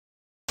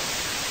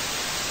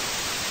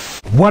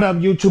What up,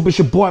 YouTube? It's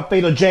your boy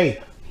Fatal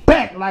J,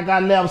 back like I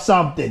left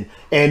something.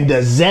 And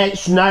the Zack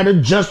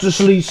Snyder Justice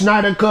League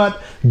Snyder Cut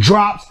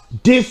drops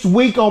this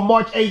week on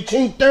March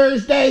 18th,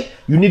 Thursday.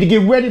 You need to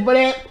get ready for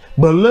that.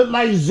 But look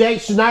like Zack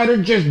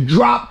Snyder just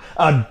dropped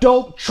a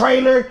dope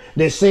trailer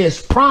that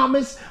says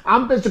promise.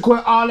 I'm just to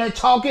quit all that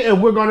talking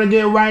and we're gonna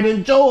get right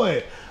into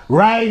it.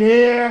 Right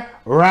here,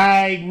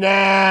 right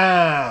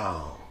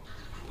now.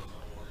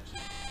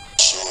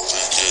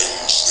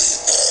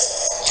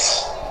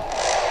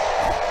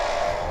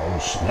 Oh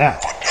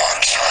snap.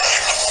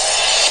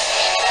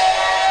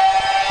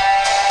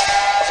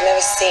 I've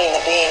never seen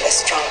a being this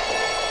strong.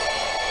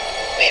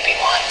 Maybe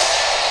one.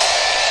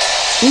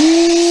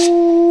 Ooh.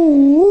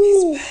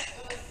 He's back.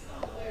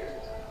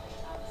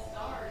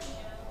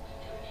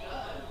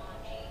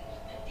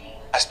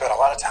 I spent a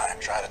lot of time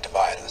trying to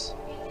divide us.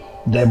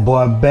 That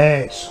boy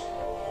Bags.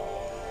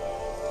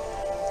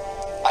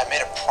 I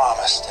made a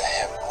promise to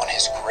him on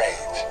his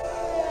grave.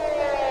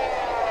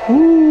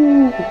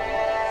 Ooh.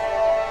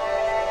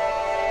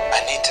 I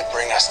need to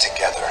bring us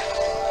together.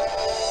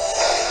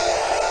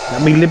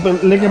 Let me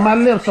licking my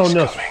lips on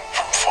this. Coming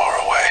from far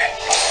away.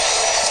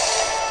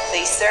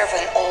 They serve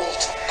an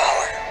old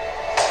power.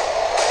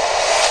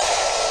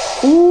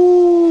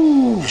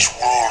 Ooh. This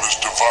world is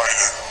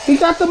divided. He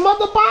got the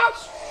mother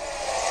box?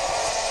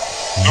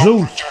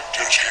 No Zeus.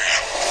 protectors here.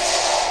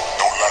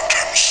 No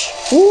lanterns.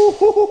 Ooh.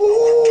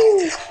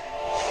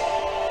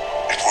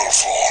 It will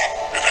fall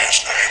in his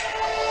name.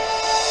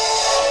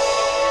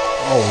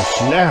 Oh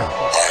snap. I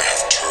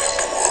have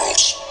turned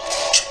worlds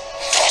to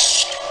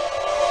dust.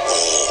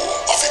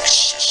 All of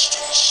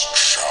existence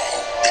shall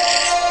be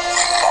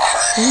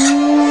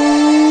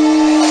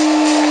mine.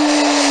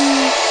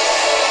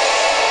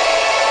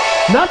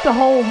 Not the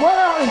whole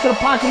world into the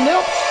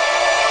apocalypse.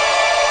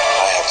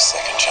 I have a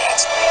second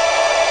chance. I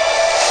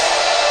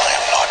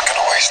am not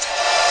gonna waste it.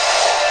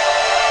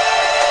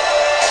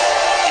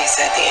 They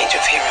said the age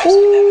of heroes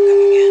would never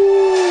come again.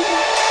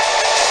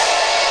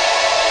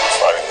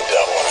 Fighting the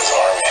devil and his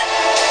army.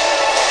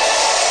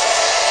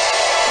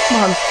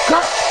 My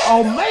God,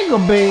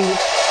 Omega Beam.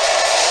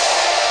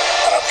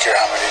 I don't care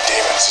how many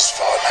demons he's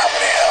fought and how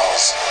many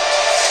hells.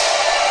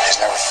 He's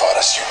never fought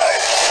us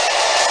united.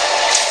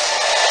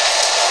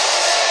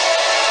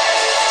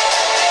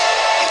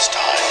 It's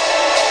time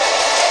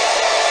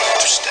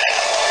to stand.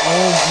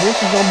 Oh, this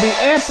is gonna be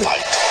epic.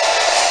 Fight.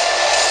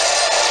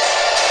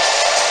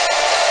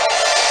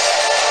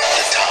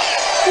 The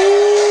time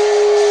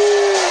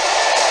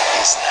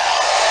is now.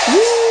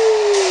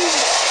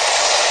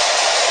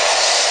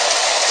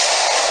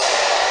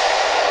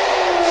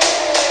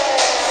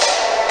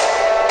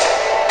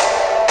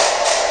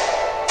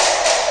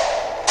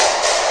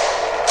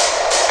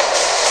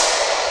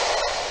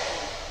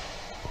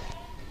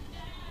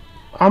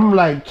 I'm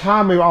like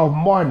Tommy off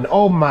Martin.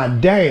 Oh my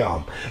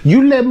damn.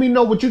 You let me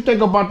know what you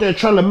think about that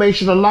trailer. Make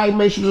sure to like,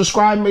 make sure to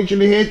subscribe, make sure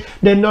to hit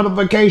that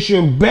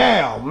notification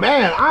bell.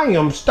 Man, I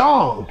am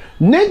stoned.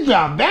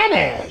 Ninja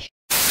Vanish.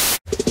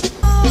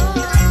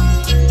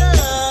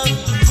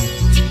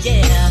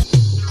 Yeah.